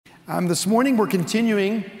This morning we're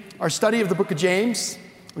continuing our study of the book of James,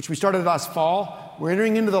 which we started last fall. We're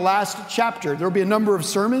entering into the last chapter. There will be a number of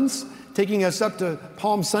sermons taking us up to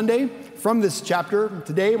Palm Sunday from this chapter.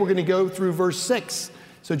 Today we're going to go through verse 6.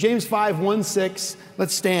 So James 5:1-6,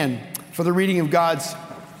 let's stand for the reading of God's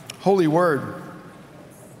holy word.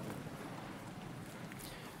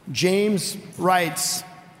 James writes,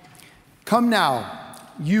 "Come now,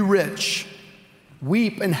 you rich,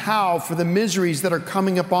 weep and howl for the miseries that are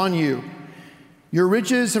coming upon you. Your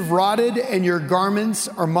riches have rotted and your garments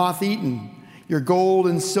are moth-eaten. Your gold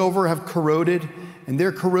and silver have corroded, and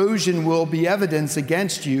their corrosion will be evidence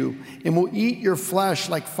against you and will eat your flesh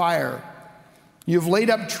like fire. You have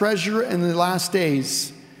laid up treasure in the last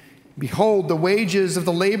days. Behold, the wages of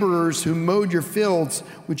the laborers who mowed your fields,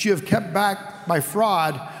 which you have kept back by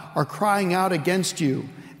fraud, are crying out against you.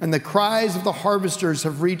 And the cries of the harvesters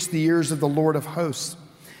have reached the ears of the Lord of hosts.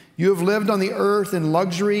 You have lived on the earth in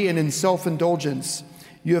luxury and in self-indulgence.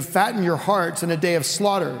 You have fattened your hearts in a day of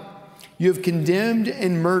slaughter. You have condemned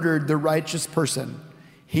and murdered the righteous person.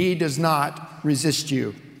 He does not resist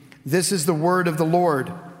you." This is the word of the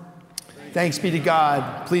Lord. Thanks be to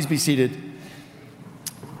God. Please be seated.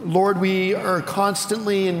 Lord, we are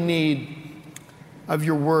constantly in need of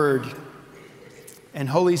your word. And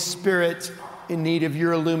Holy Spirit, in need of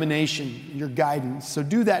your illumination, your guidance. So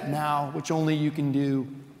do that now, which only you can do.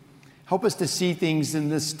 Help us to see things in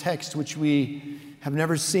this text which we have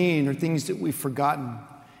never seen or things that we've forgotten.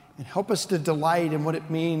 And help us to delight in what it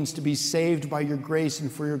means to be saved by your grace and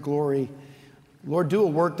for your glory. Lord, do a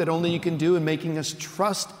work that only you can do in making us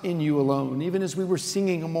trust in you alone, even as we were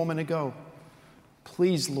singing a moment ago.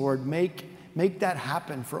 Please, Lord, make that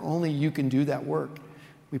happen, for only you can do that work.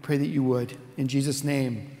 We pray that you would. In Jesus'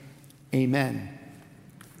 name, amen.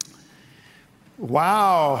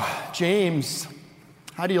 Wow, James,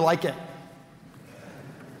 how do you like it?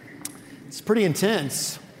 It's pretty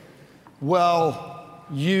intense. Well,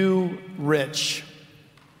 you rich.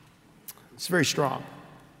 It's very strong.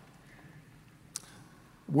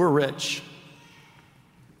 We're rich.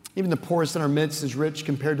 Even the poorest in our midst is rich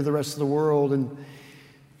compared to the rest of the world. And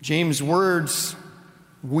James' words,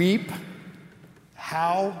 weep,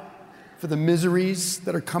 howl for the miseries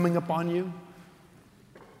that are coming upon you.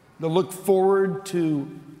 To look forward to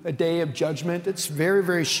a day of judgment. It's very,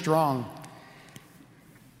 very strong.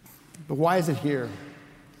 But why is it here?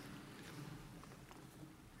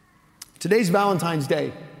 Today's Valentine's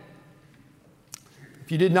Day.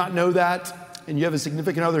 If you did not know that, and you have a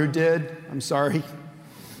significant other who did, I'm sorry.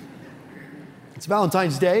 It's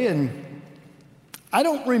Valentine's Day, and I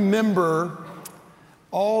don't remember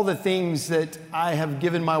all the things that I have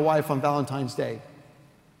given my wife on Valentine's Day.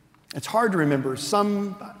 It's hard to remember.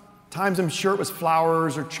 Sometimes I'm sure it was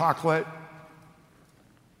flowers or chocolate.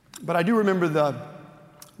 But I do remember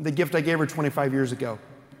the gift I gave her 25 years ago.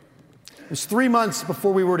 It was 3 months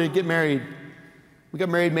before we were to get married. We got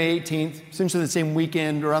married May 18th, essentially the same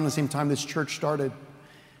weekend, around the same time this church started.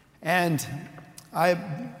 And I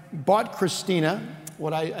bought Christina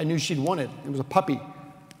what I knew she'd wanted. It was a puppy.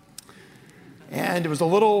 And it was a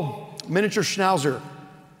little miniature schnauzer,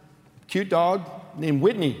 cute dog named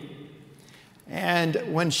Whitney. And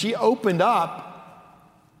when she opened up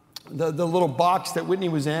the little box that Whitney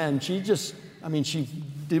was in, she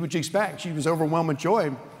did what you expect. She was overwhelmed with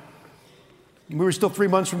joy. We were still 3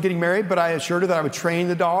 months from getting married, but I assured her that I would train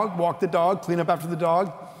the dog, walk the dog, clean up after the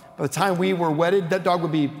dog. By the time we were wedded, that dog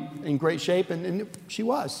would be in great shape, and she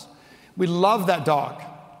was. We loved that dog.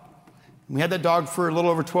 We had that dog for a little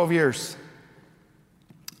over 12 years.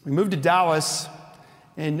 We moved to Dallas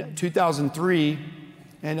in 2003,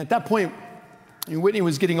 and at that point, Whitney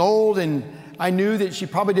was getting old, and I knew that she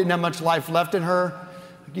probably didn't have much life left in her.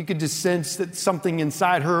 You could just sense that something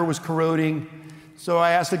inside her was corroding. So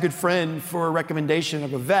I asked a good friend for a recommendation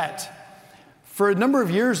of a vet. For a number of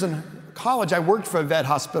years in college, I worked for a vet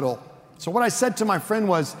hospital. So what I said to my friend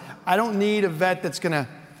was, I don't need a vet that's going to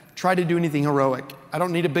try to do anything heroic. I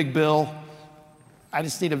don't need a big bill. I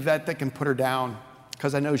just need a vet that can put her down,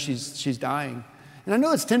 because I know she's dying. And I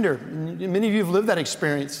know it's tender. Many of you have lived that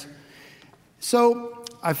experience. So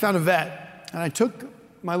I found a vet, and I took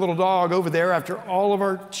my little dog over there after all of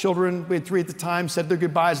our children, we had 3 at the time, said their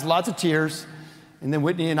goodbyes, lots of tears. And then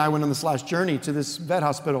Whitney and I went on this last journey to this vet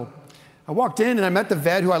hospital. I walked in and I met the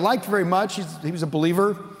vet, who I liked very much. He was a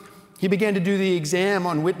believer. He began to do the exam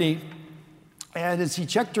on Whitney. And as he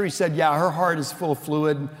checked her, he said, yeah, her heart is full of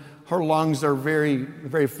fluid. Her lungs are very,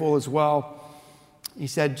 very full as well. He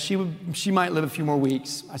said she might live a few more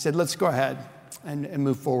weeks. I said, let's go ahead and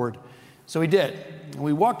move forward. So he did. And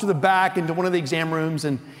we walked to the back into one of the exam rooms,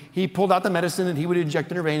 and he pulled out the medicine that he would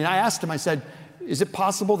inject in her vein. And I asked him, I said, is it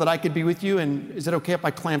possible that I could be with you? And is it okay if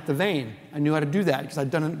I clamp the vein? I knew how to do that because I'd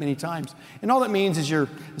done it many times. And all that means is you're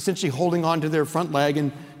essentially holding on to their front leg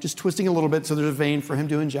and just twisting a little bit so there's a vein for him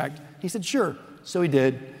to inject. He said, sure. So he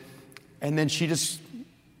did. And then she just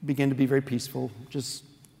began to be very peaceful, just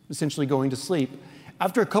essentially going to sleep.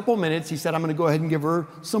 After a couple minutes, he said, I'm going to go ahead and give her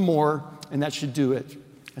some more, and that should do it.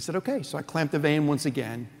 I said, okay. So I clamped the vein once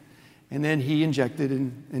again, and then he injected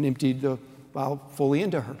and emptied the vial fully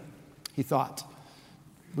into her, he thought.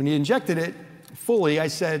 When he injected it fully, I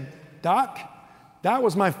said, Doc, that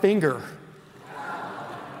was my finger.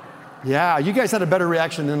 Yeah, you guys had a better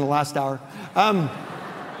reaction than the last hour.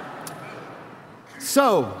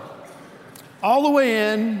 So, all the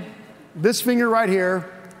way in, this finger right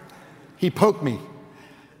here, he poked me.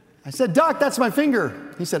 I said, Doc, that's my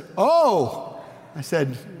finger. He said, oh. I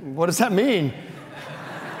said, what does that mean?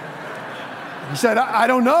 He said, I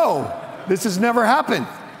don't know. This has never happened.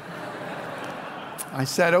 I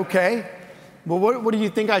said, okay. Well, what do you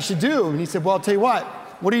think I should do? And he said, well, I'll tell you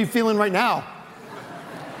what are you feeling right now?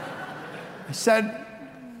 I said,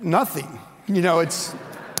 nothing. It's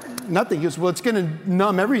nothing. He goes, well, it's going to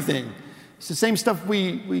numb everything. It's the same stuff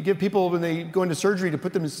we give people when they go into surgery to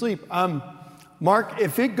put them to sleep. Mark,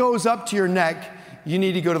 if it goes up to your neck, you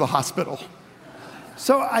need to go to the hospital.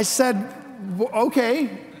 So I said, okay.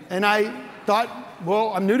 And I thought,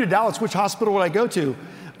 well, I'm new to Dallas. Which hospital would I go to?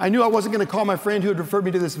 I knew I wasn't going to call my friend who had referred me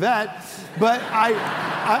to this vet, but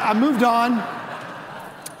I moved on.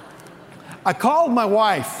 I called my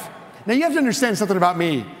wife. Now, you have to understand something about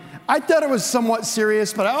me. I thought it was somewhat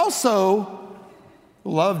serious, but I also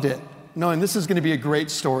loved it, knowing this is going to be a great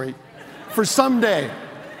story for someday.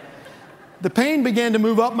 The pain began to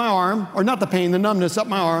move up my arm, or not the pain, the numbness up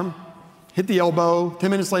my arm, hit the elbow. 10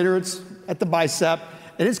 minutes later, it's at the bicep,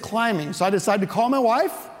 and it's climbing. So I decided to call my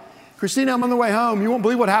wife. Christina, I'm on the way home. You won't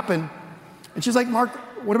believe what happened. And she's like, Mark,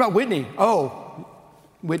 what about Whitney? Oh,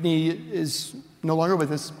 Whitney is no longer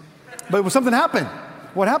with us. But something happened.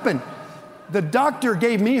 What happened? The doctor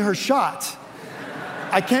gave me her shot.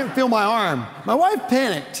 I can't feel my arm. My wife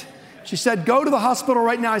panicked. She said, go to the hospital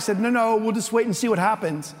right now. I said, no, we'll just wait and see what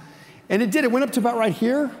happens. And it did. It went up to about right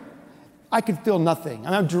here. I could feel nothing.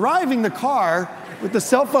 And I'm driving the car with the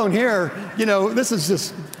cell phone here. This is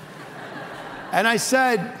just... And I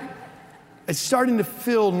said, it's starting to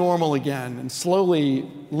feel normal again. And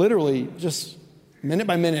slowly, literally, just minute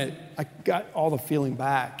by minute, I got all the feeling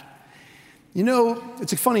back.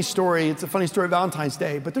 It's a funny story. It's a funny story of Valentine's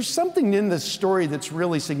Day. But there's something in this story that's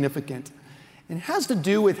really significant. And it has to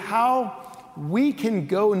do with how we can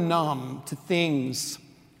go numb to things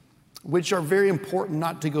which are very important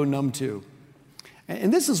not to go numb to.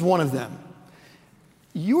 And this is one of them.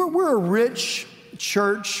 We're a rich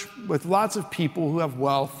church with lots of people who have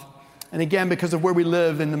wealth. And again, because of where we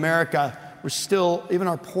live in America, we're still, even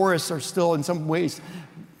our poorest are still in some ways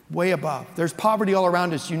way above. There's poverty all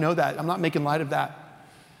around us, you know that. I'm not making light of that.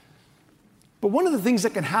 But one of the things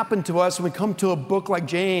that can happen to us when we come to a book like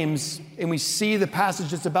James and we see the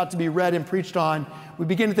passage that's about to be read and preached on, we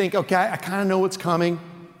begin to think, okay, I kind of know what's coming.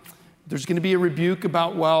 There's going to be a rebuke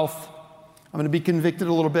about wealth. I'm going to be convicted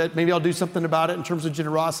a little bit. Maybe I'll do something about it in terms of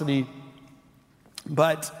generosity.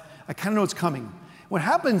 But I kind of know what's coming. What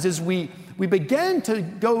happens is we begin to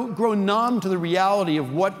grow numb to the reality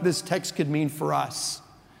of what this text could mean for us.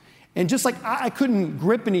 And just like I couldn't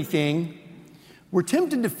grip anything, we're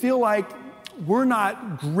tempted to feel like we're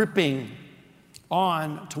not gripping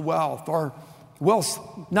on to wealth, or wealth's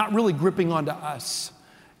not really gripping onto us.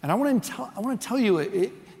 And I want to tell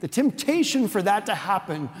you, the temptation for that to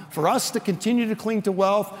happen, for us to continue to cling to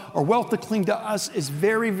wealth or wealth to cling to us, is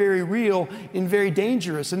very, very real and very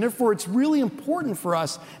dangerous. And therefore, it's really important for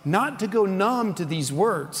us not to go numb to these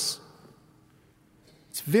words.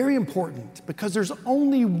 It's very important because there's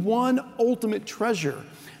only one ultimate treasure.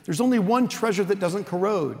 There's only one treasure that doesn't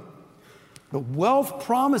corrode. But wealth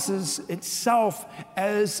promises itself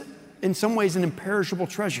as, in some ways, an imperishable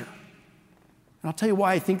treasure. And I'll tell you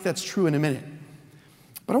why I think that's true in a minute.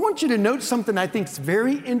 But I want you to note something I think is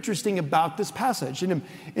very interesting about this passage. And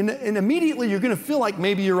immediately you're going to feel like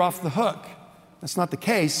maybe you're off the hook. That's not the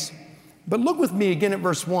case. But look with me again at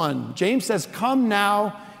verse 1. James says, "Come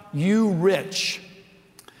now, you rich."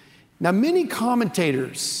 Now, many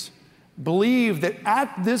commentators believe that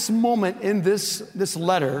at this moment in this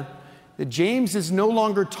letter, that James is no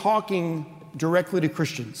longer talking directly to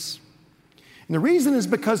Christians. And the reason is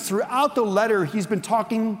because throughout the letter, he's been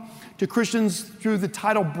talking to Christians through the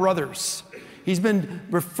title brothers. He's been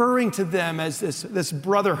referring to them as this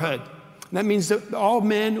brotherhood. And that means that all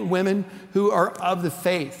men and women who are of the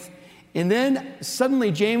faith. And then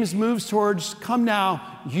suddenly James moves towards, "Come now,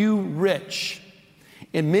 you rich."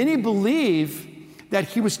 And many believe that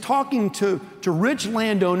he was talking to rich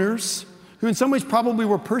landowners who in some ways probably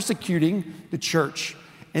were persecuting the church,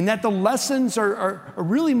 and that the lessons are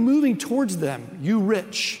really moving towards them, you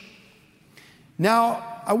rich.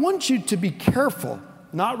 Now, I want you to be careful,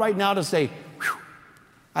 not right now to say,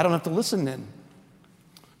 I don't have to listen then.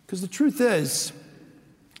 Because the truth is,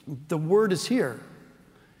 the word is here.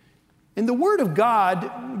 And the word of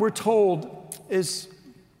God, we're told, is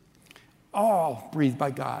all breathed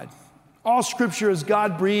by God. All scripture is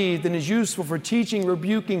God-breathed and is useful for teaching,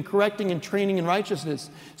 rebuking, correcting, and training in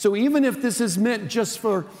righteousness. So even if this is meant just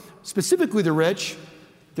for specifically the rich,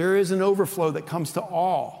 there is an overflow that comes to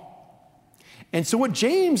all. And so what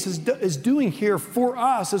James is doing here for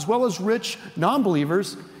us, as well as rich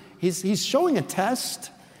non-believers, he's showing a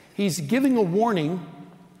test, he's giving a warning,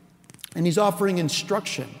 and he's offering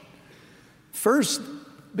instruction. First,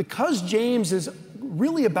 because James is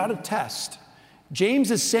really about a test,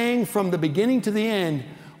 James is saying from the beginning to the end,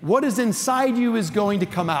 what is inside you is going to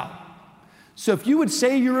come out. So if you would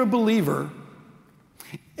say you're a believer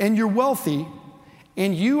and you're wealthy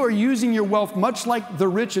and you are using your wealth much like the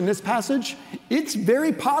rich in this passage, it's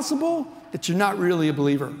very possible that you're not really a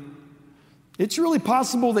believer. It's really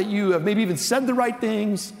possible that you have maybe even said the right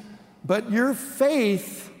things, but your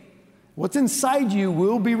faith, what's inside you,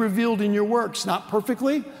 will be revealed in your works. Not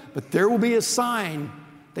perfectly, but there will be a sign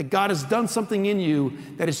that God has done something in you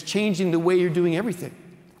that is changing the way you're doing everything,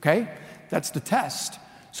 okay? That's the test.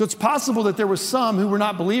 So it's possible that there were some who were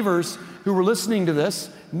not believers who were listening to this,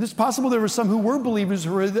 and it's possible there were some who were believers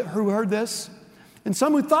who heard this, and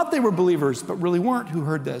some who thought they were believers but really weren't who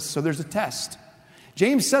heard this. So there's a test.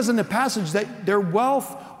 James says in the passage that their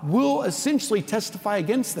wealth will essentially testify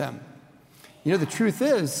against them. You know, the truth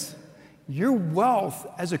is, your wealth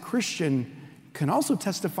as a Christian can also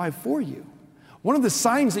testify for you. One of the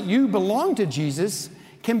signs that you belong to Jesus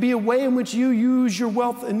can be a way in which you use your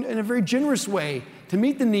wealth in a very generous way to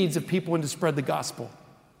meet the needs of people and to spread the gospel.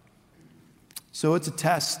 So it's a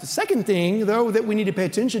test. The second thing, though, that we need to pay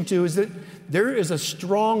attention to is that there is a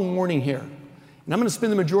strong warning here. And I'm going to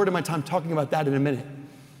spend the majority of my time talking about that in a minute.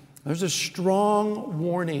 There's a strong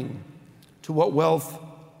warning to what wealth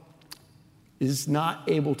is not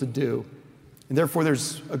able to do. And therefore,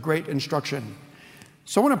 there's a great instruction.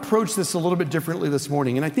 So I want to approach this a little bit differently this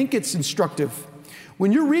morning, and I think it's instructive.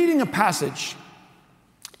 When you're reading a passage,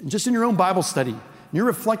 just in your own Bible study, and you're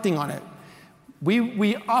reflecting on it,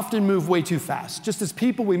 we often move way too fast. Just as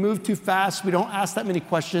people, we move too fast. We don't ask that many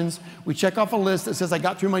questions. We check off a list that says, I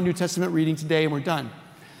got through my New Testament reading today, and we're done.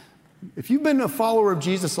 If you've been a follower of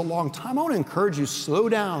Jesus a long time, I want to encourage you, slow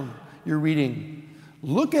down your reading.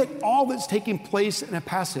 Look at all that's taking place in a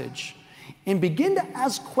passage and begin to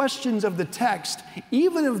ask questions of the text,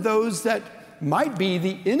 even of those that might be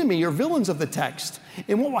the enemy or villains of the text.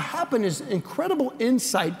 And what will happen is incredible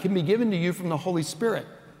insight can be given to you from the Holy Spirit.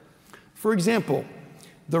 For example,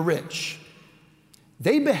 the rich.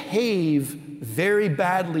 They behave very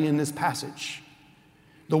badly in this passage.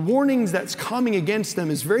 The warnings that's coming against them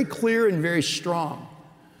is very clear and very strong.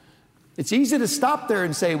 It's easy to stop there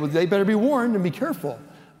and say, well, they better be warned and be careful.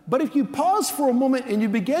 But if you pause for a moment and you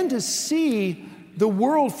begin to see the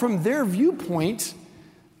world from their viewpoint,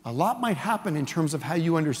 a lot might happen in terms of how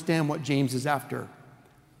you understand what James is after.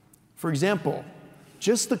 For example,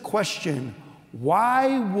 just the question,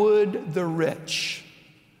 why would the rich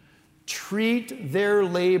treat their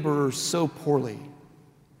laborers so poorly?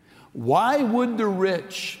 Why would the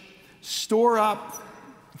rich store up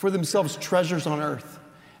for themselves treasures on earth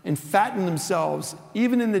and fatten themselves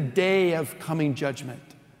even in the day of coming judgment?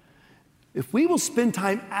 If we will spend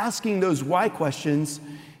time asking those why questions,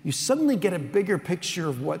 you suddenly get a bigger picture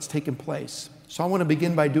of what's taken place. So I want to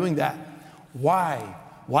begin by doing that. Why?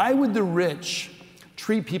 Why would the rich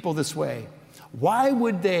treat people this way? Why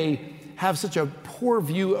would they have such a poor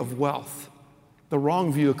view of wealth? The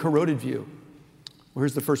wrong view, a corroded view. Well,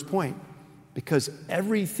 here's the first point. Because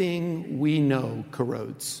everything we know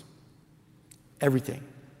corrodes. Everything.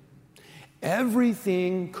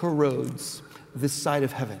 Everything corrodes this side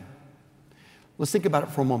of heaven. Let's think about it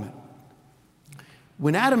for a moment.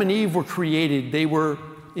 When Adam and Eve were created, they were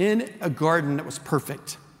in a garden that was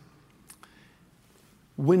perfect.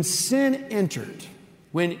 When sin entered,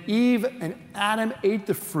 when Eve and Adam ate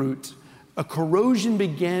the fruit, a corrosion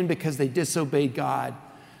began because they disobeyed God.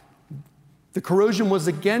 The corrosion was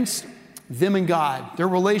against them and God. Their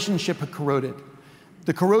relationship had corroded.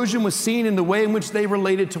 The corrosion was seen in the way in which they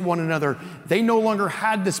related to one another. They no longer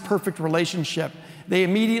had this perfect relationship. They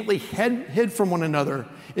immediately hid from one another,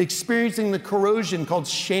 experiencing the corrosion called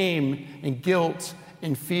shame and guilt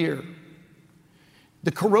and fear.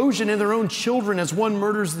 The corrosion in their own children as one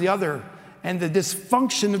murders the other, and the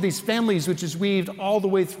dysfunction of these families, which is weaved all the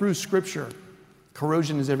way through Scripture.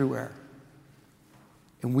 Corrosion is everywhere.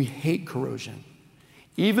 And we hate corrosion.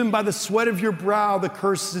 Even by the sweat of your brow, the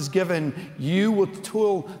curse is given. You will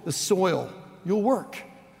till the soil. You'll work.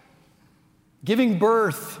 Giving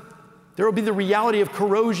birth, there will be the reality of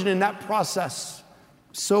corrosion in that process.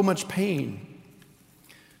 So much pain.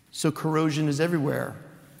 So corrosion is everywhere.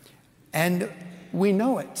 And we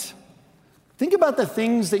know it. Think about the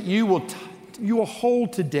things that you will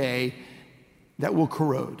hold today that will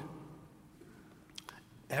corrode.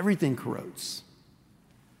 Everything corrodes.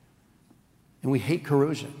 And we hate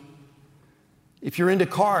corrosion. If you're into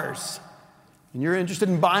cars and you're interested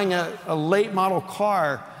in buying a late model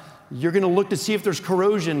car, you're going to look to see if there's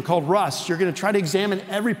corrosion called rust. You're going to try to examine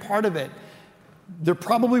every part of it. There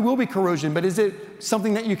probably will be corrosion, but is it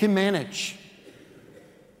something that you can manage?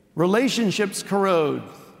 Relationships corrode.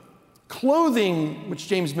 Clothing, which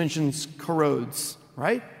James mentions, corrodes,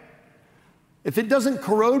 right? If it doesn't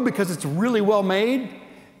corrode because it's really well made,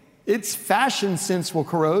 its fashion sense will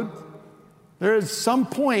corrode. There is some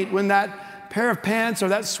point when that pair of pants or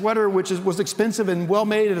that sweater, which was expensive and well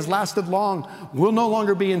made and has lasted long, will no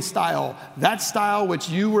longer be in style. That style which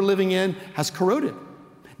you were living in has corroded.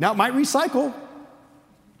 Now, it might recycle,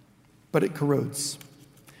 but it corrodes.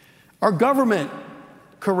 Our government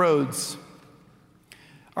corrodes.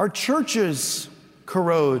 Our churches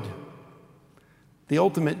corrode. The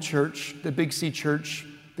ultimate church, the Big C church,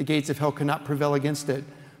 the gates of hell cannot prevail against it.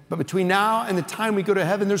 But between now and the time we go to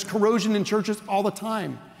heaven, there's corrosion in churches all the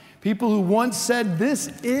time. People who once said, this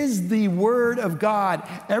is the Word of God.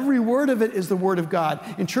 Every word of it is the Word of God.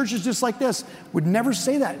 And churches just like this would never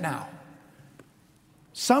say that now.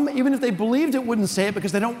 Some, even if they believed it, wouldn't say it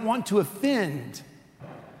because they don't want to offend.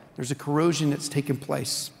 There's a corrosion that's taken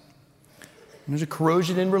place. And there's a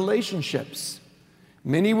corrosion in relationships.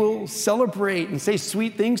 Many will celebrate and say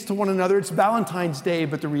sweet things to one another. It's Valentine's Day,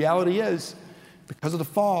 but the reality is, because of the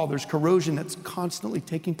fall, there's corrosion that's constantly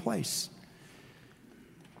taking place.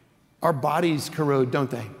 Our bodies corrode, don't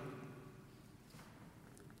they?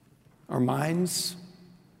 Our minds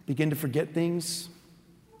begin to forget things.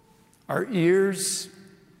 Our ears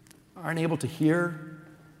aren't able to hear.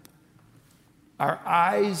 Our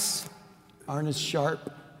eyes aren't as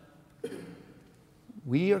sharp.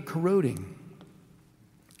 We are corroding,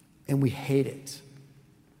 and we hate it.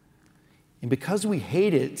 And because we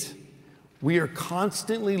hate it, we are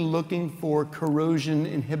constantly looking for corrosion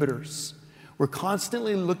inhibitors. We're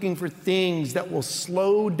constantly looking for things that will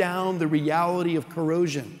slow down the reality of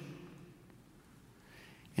corrosion.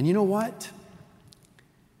 And you know what?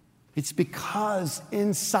 It's because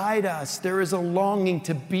inside us there is a longing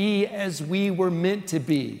to be as we were meant to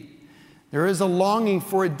be. There is a longing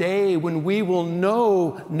for a day when we will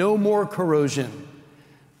know no more corrosion.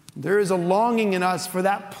 There is a longing in us for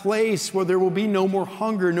that place where there will be no more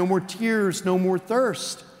hunger, no more tears, no more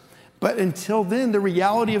thirst. But until then, the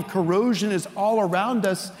reality of corrosion is all around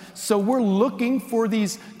us, so we're looking for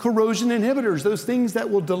these corrosion inhibitors, those things that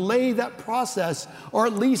will delay that process, or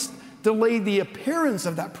at least delay the appearance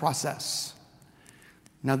of that process.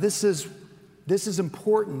 Now, this is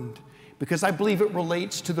important because I believe it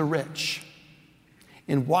relates to the rich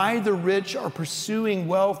and why the rich are pursuing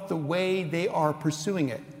wealth the way they are pursuing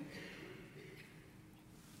it.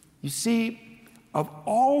 You see, of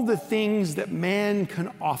all the things that man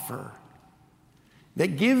can offer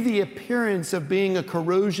that give the appearance of being a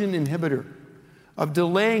corrosion inhibitor, of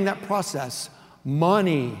delaying that process,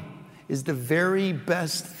 money is the very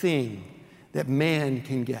best thing that man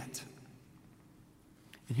can get.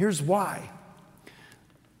 And here's why.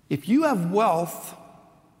 If you have wealth,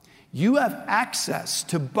 you have access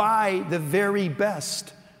to buy the very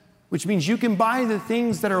best, which means you can buy the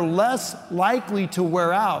things that are less likely to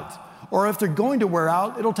wear out. Or if they're going to wear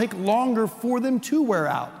out, it'll take longer for them to wear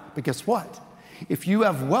out. But guess what? If you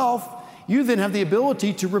have wealth, you then have the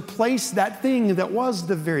ability to replace that thing that was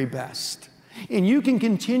the very best. And you can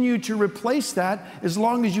continue to replace that as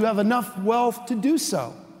long as you have enough wealth to do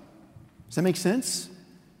so. Does that make sense?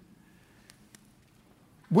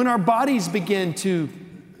 When our bodies begin to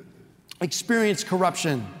experience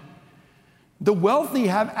corruption, the wealthy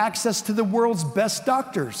have access to the world's best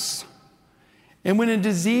doctors. And when a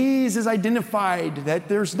disease is identified that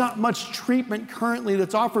there's not much treatment currently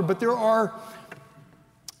that's offered, but there are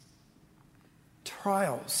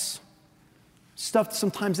trials, stuff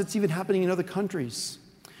sometimes that's even happening in other countries.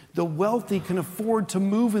 The wealthy can afford to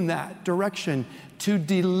move in that direction to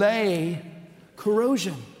delay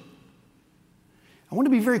corrosion. I want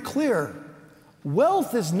to be very clear.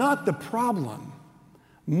 Wealth is not the problem.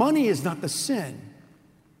 Money is not the sin.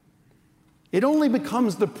 It only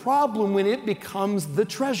becomes the problem when it becomes the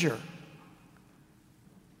treasure.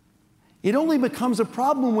 It only becomes a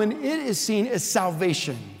problem when it is seen as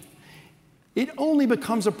salvation. It only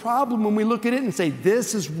becomes a problem when we look at it and say,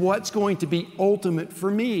 this is what's going to be ultimate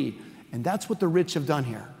for me. And that's what the rich have done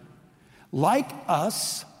here. Like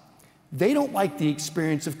us, they don't like the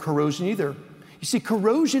experience of corrosion either. You see,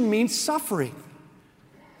 corrosion means suffering.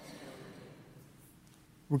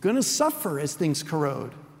 We're going to suffer as things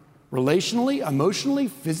corrode, relationally, emotionally,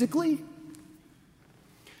 physically.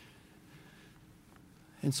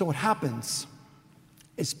 And so what happens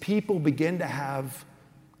is people begin to have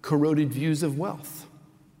corroded views of wealth.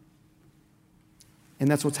 And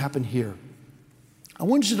that's what's happened here. I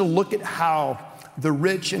want you to look at how the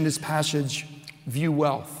rich in this passage view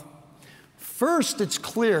wealth. First, it's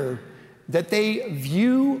clear that they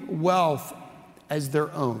view wealth as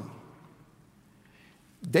their own.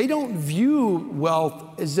 They don't view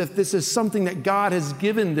wealth as if this is something that God has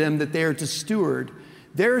given them that they are to steward.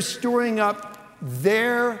 They're storing up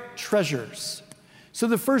their treasures. So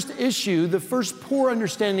the first issue, the first poor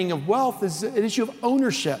understanding of wealth is an issue of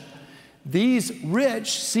ownership. These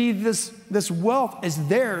rich see this wealth as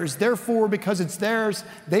theirs. Therefore, because it's theirs,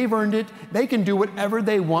 they've earned it. They can do whatever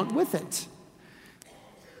they want with it.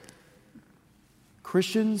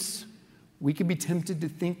 Christians, we can be tempted to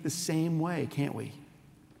think the same way, can't we?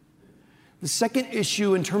 The second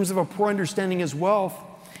issue in terms of a poor understanding of wealth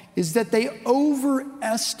is that they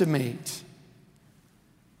overestimate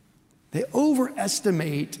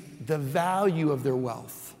the value of their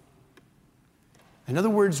wealth. In other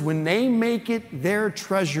words, when they make it their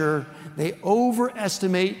treasure, they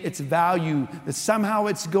overestimate its value, that somehow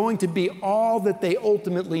it's going to be all that they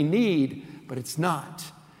ultimately need, but it's not.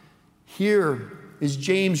 Here, as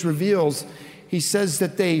James reveals, he says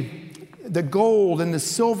that the gold and the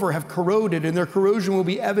silver have corroded, and their corrosion will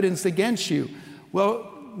be evidenced against you.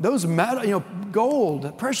 Well, those metal,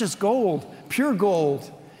 gold, precious gold, pure gold,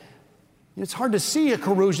 it's hard to see a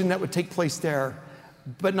corrosion that would take place there,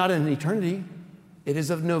 but not in eternity. It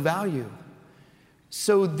is of no value.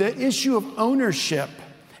 So the issue of ownership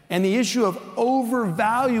and the issue of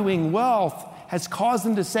overvaluing wealth has caused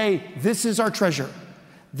them to say, this is our treasure.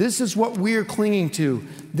 This is what we're clinging to.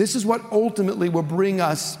 This is what ultimately will bring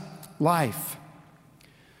us life.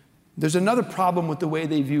 There's another problem with the way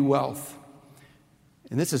they view wealth,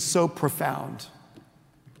 and this is so profound.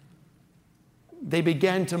 They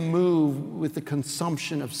began to move with the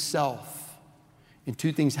consumption of self. And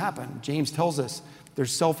two things happen. James tells us they're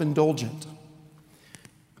self-indulgent.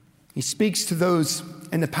 He speaks to those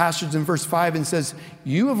in the passage in verse 5 and says,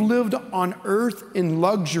 you have lived on earth in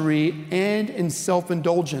luxury and in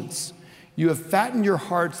self-indulgence. You have fattened your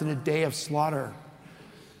hearts in a day of slaughter.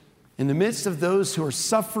 In the midst of those who are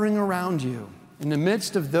suffering around you, in the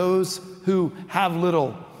midst of those who have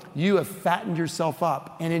little, you have fattened yourself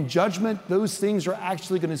up. And in judgment, those things are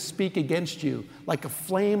actually going to speak against you like a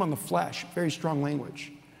flame on the flesh. Very strong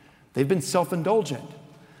language. They've been self-indulgent.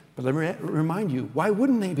 But let me remind you, why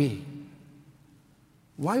wouldn't they be?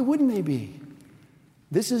 Why wouldn't they be?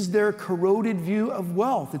 This is their corroded view of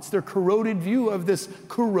wealth. It's their corroded view of this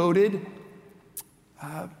corroded,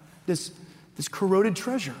 this corroded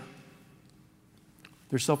treasure.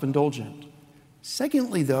 They're self-indulgent.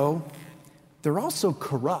 Secondly, though, they're also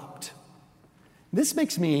corrupt. This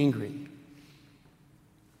makes me angry.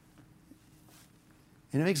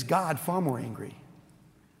 And it makes God far more angry.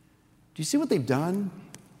 Do you see what they've done?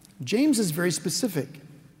 James is very specific.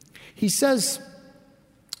 He says,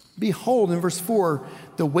 behold, in verse 4,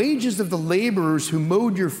 the wages of the laborers who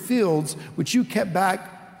mowed your fields, which you kept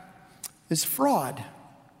back, is fraud.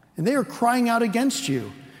 And they are crying out against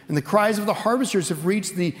you. And the cries of the harvesters have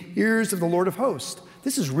reached the ears of the Lord of hosts.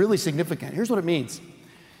 This is really significant. Here's what it means.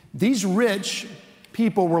 These rich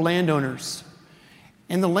people were landowners.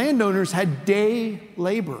 And the landowners had day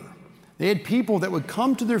labor. They had people that would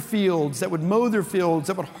come to their fields, that would mow their fields,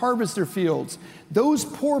 that would harvest their fields. Those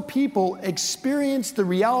poor people experienced the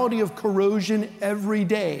reality of corrosion every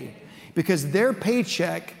day because their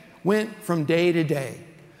paycheck went from day to day.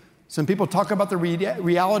 Some people talk about the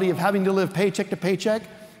reality of having to live paycheck to paycheck.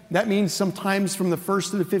 That means sometimes from the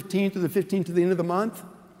 1st to the 15th or the 15th to the end of the month,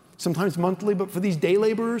 sometimes monthly, but for these day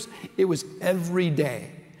laborers, it was every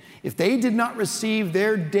day. If they did not receive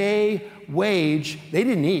their day wage, they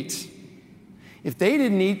didn't eat. If they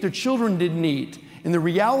didn't eat, their children didn't eat. And the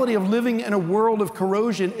reality of living in a world of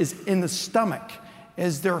corrosion is in the stomach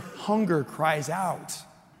as their hunger cries out.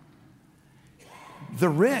 The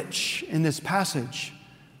rich in this passage,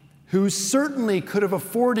 who certainly could have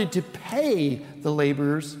afforded to pay the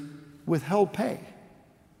laborers, withheld pay.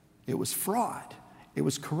 It was fraud. It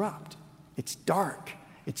was corrupt. It's dark.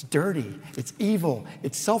 It's dirty. It's evil.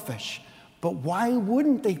 It's selfish. But why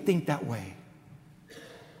wouldn't they think that way?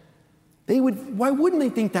 Why wouldn't they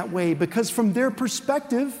think that way? Because from their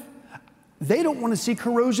perspective, they don't want to see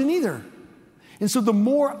corrosion either. And so the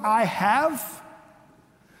more I have,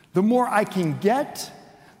 the more I can get,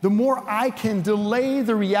 the more I can delay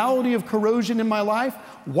the reality of corrosion in my life.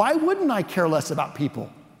 Why wouldn't I care less about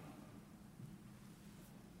people?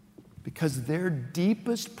 Because their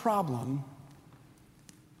deepest problem,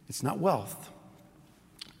 it's not wealth.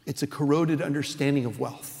 It's a corroded understanding of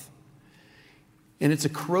wealth. And it's a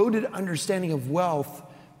corroded understanding of wealth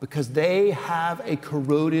because they have a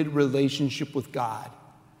corroded relationship with God.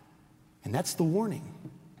 And that's the warning.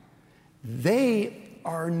 They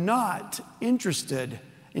are not interested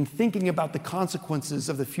in thinking about the consequences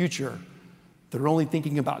of the future. They're only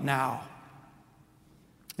thinking about now.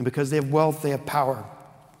 And because they have wealth, they have power.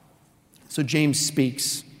 So James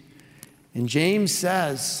speaks. And James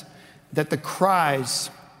says that the cries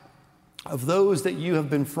of those that you have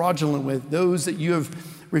been fraudulent with, those that you have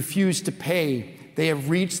refused to pay, they have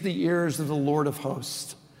reached the ears of the Lord of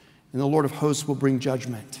hosts. And the Lord of hosts will bring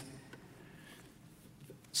judgment.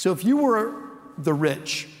 So if you were the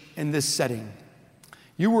rich in this setting,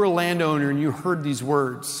 you were a landowner and you heard these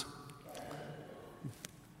words,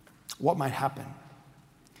 what might happen?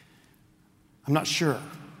 I'm not sure.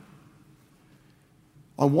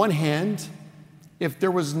 On one hand, if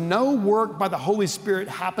there was no work by the Holy Spirit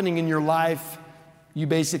happening in your life, you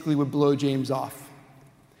basically would blow James off.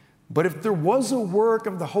 But if there was a work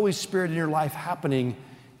of the Holy Spirit in your life happening,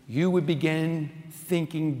 you would begin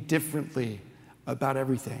thinking differently about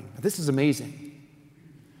everything. This is amazing.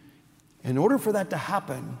 In order for that to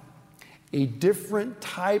happen, a different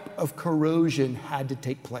type of corrosion had to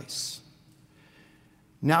take place.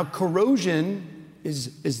 Now, corrosion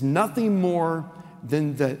is nothing more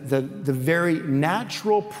than the very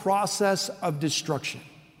natural process of destruction.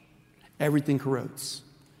 Everything corrodes.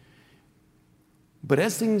 But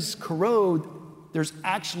as things corrode, there's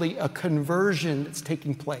actually a conversion that's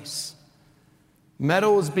taking place.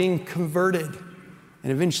 Metal is being converted,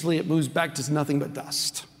 and eventually it moves back to nothing but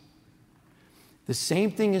dust. The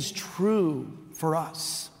same thing is true for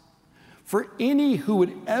us. For any who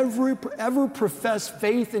would ever profess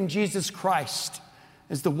faith in Jesus Christ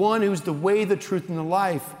as the one who's the way, the truth, and the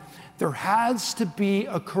life, there has to be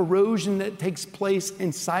a corrosion that takes place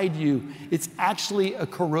inside you. It's actually a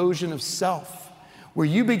corrosion of self, where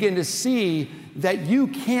you begin to see that you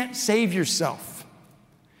can't save yourself.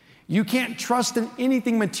 You can't trust in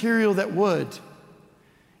anything material that would.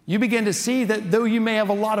 You begin to see that though you may have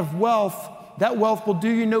a lot of wealth, that wealth will do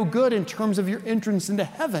you no good in terms of your entrance into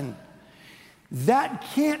heaven. That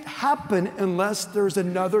can't happen unless there's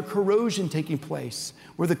another corrosion taking place,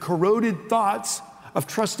 where the corroded thoughts of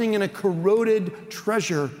trusting in a corroded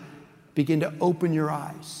treasure begin to open your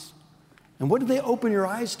eyes. And what do they open your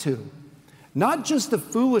eyes to? Not just the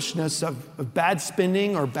foolishness of bad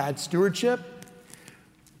spending or bad stewardship.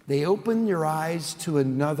 They open your eyes to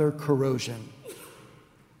another corrosion.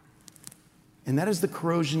 And that is the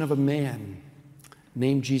corrosion of a man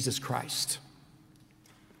named Jesus Christ.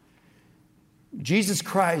 Jesus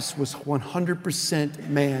Christ was 100%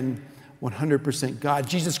 man, 100% God.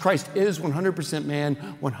 Jesus Christ is 100%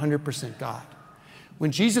 man, 100% God.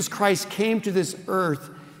 When Jesus Christ came to this earth,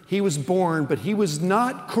 he was born, but he was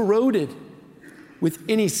not corroded with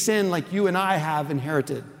any sin like you and I have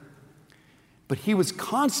inherited. But he was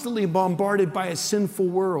constantly bombarded by a sinful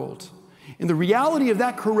world. And the reality of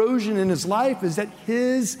that corrosion in his life is that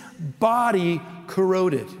his body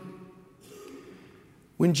corroded.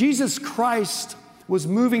 When Jesus Christ was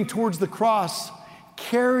moving towards the cross,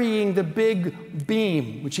 carrying the big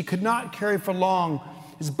beam, which he could not carry for long,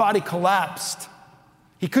 his body collapsed.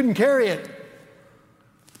 He couldn't carry it.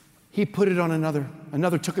 He put it on another.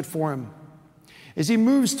 Another took it for him. As he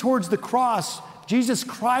moves towards the cross, Jesus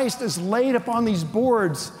Christ is laid upon these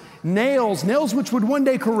boards, nails which would one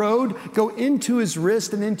day corrode, go into his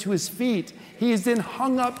wrist and into his feet. He is then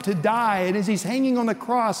hung up to die, and as he's hanging on the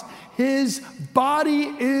cross, his body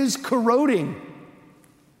is corroding.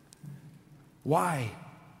 Why?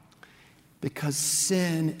 Because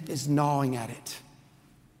sin is gnawing at it.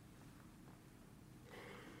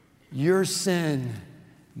 Your sin,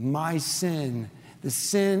 my sin, the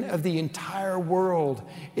sin of the entire world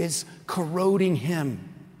is corroding him.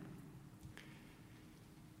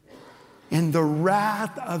 And the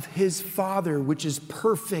wrath of his Father, which is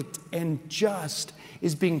perfect and just,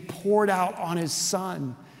 is being poured out on his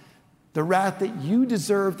Son. The wrath that you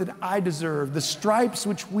deserved, that I deserved, the stripes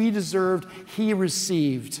which we deserved, he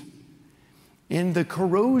received. And the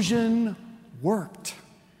corrosion worked.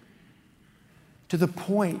 to the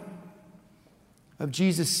point of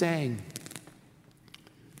Jesus saying,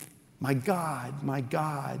 my God,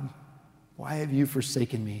 why have you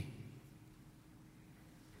forsaken me?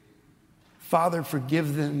 Father,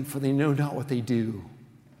 forgive them, for they know not what they do.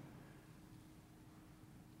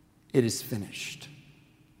 It is finished.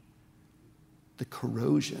 The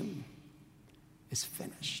corrosion is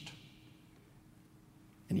finished.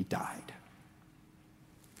 And he died.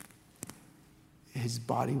 His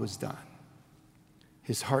body was done.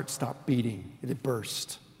 His heart stopped beating. It had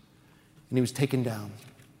burst. And he was taken down.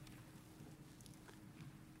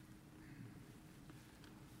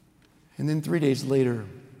 And then 3 days later,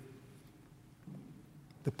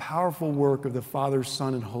 the powerful work of the Father,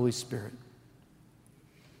 Son, and Holy Spirit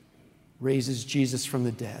raises Jesus from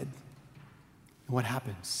the dead. And what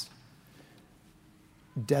happens?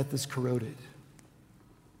 Death is corroded.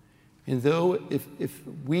 And though if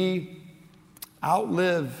we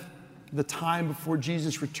outlive the time before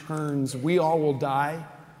Jesus returns, we all will die,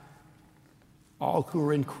 all who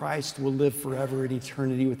are in Christ will live forever in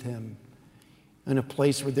eternity with him in a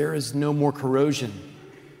place where there is no more corrosion.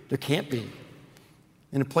 There can't be.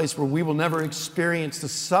 In a place where we will never experience the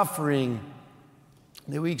suffering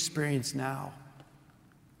that we experience now.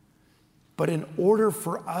 But in order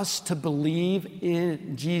for us to believe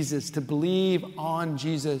in Jesus, to believe on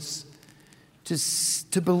Jesus,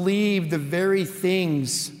 to believe the very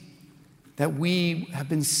things that we have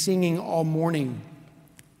been singing all morning,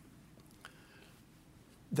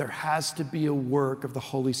 there has to be a work of the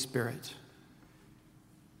Holy Spirit.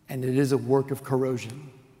 And it is a work of corrosion.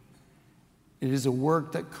 It is a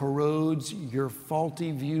work that corrodes your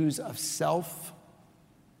faulty views of self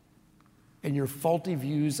and your faulty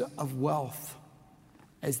views of wealth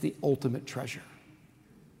as the ultimate treasure.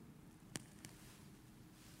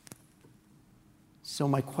 So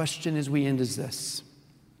my question as we end is this.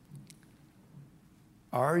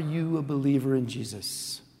 Are you a believer in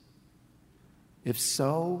Jesus? If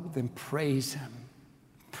so, then praise him.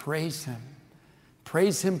 Praise him.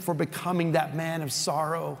 Praise him for becoming that man of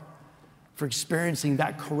sorrow, for experiencing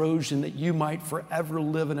that corrosion that you might forever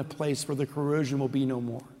live in a place where the corrosion will be no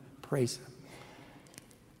more. Praise him.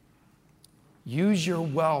 Use your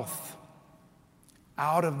wealth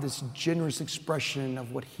out of this generous expression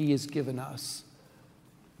of what he has given us.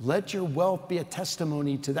 Let your wealth be a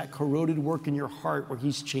testimony to that corroded work in your heart where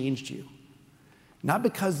he's changed you. Not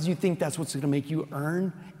because you think that's what's going to make you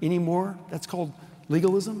earn anymore. That's called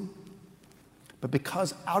legalism. But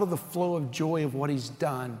because out of the flow of joy of what he's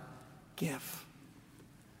done, give.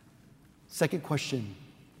 Second question.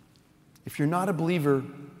 If you're not a believer,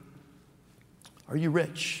 are you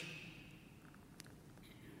rich?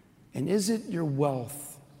 And is it your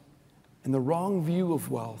wealth and the wrong view of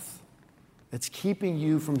wealth that's keeping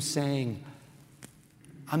you from saying,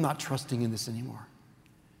 I'm not trusting in this anymore?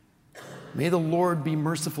 May the Lord be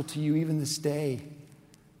merciful to you even this day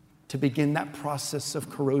to begin that process of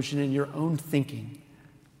corrosion in your own thinking.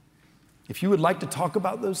 If you would like to talk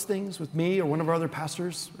about those things with me or one of our other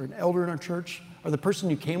pastors or an elder in our church or the person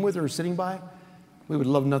you came with or are sitting by, we would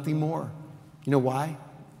love nothing more. You know why?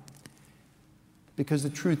 Because the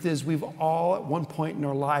truth is we've all at one point in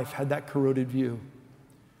our life had that corroded view.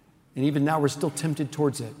 And even now we're still tempted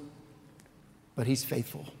towards it. But he's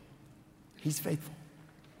faithful. He's faithful.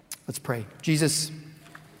 Let's pray. Jesus,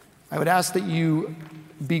 I would ask that you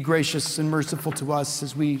be gracious and merciful to us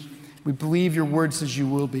as we believe your word says you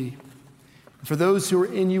will be. For those who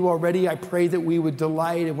are in you already, I pray that we would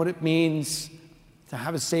delight in what it means to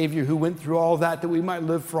have a Savior who went through all that we might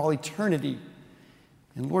live for all eternity.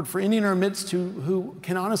 And Lord, for any in our midst who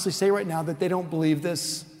can honestly say right now that they don't believe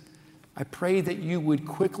this, I pray that you would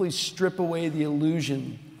quickly strip away the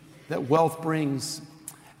illusion that wealth brings,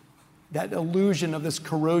 that illusion of this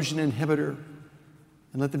corrosion inhibitor,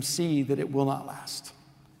 and let them see that it will not last.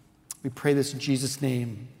 We pray this in Jesus'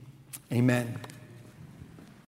 name. Amen.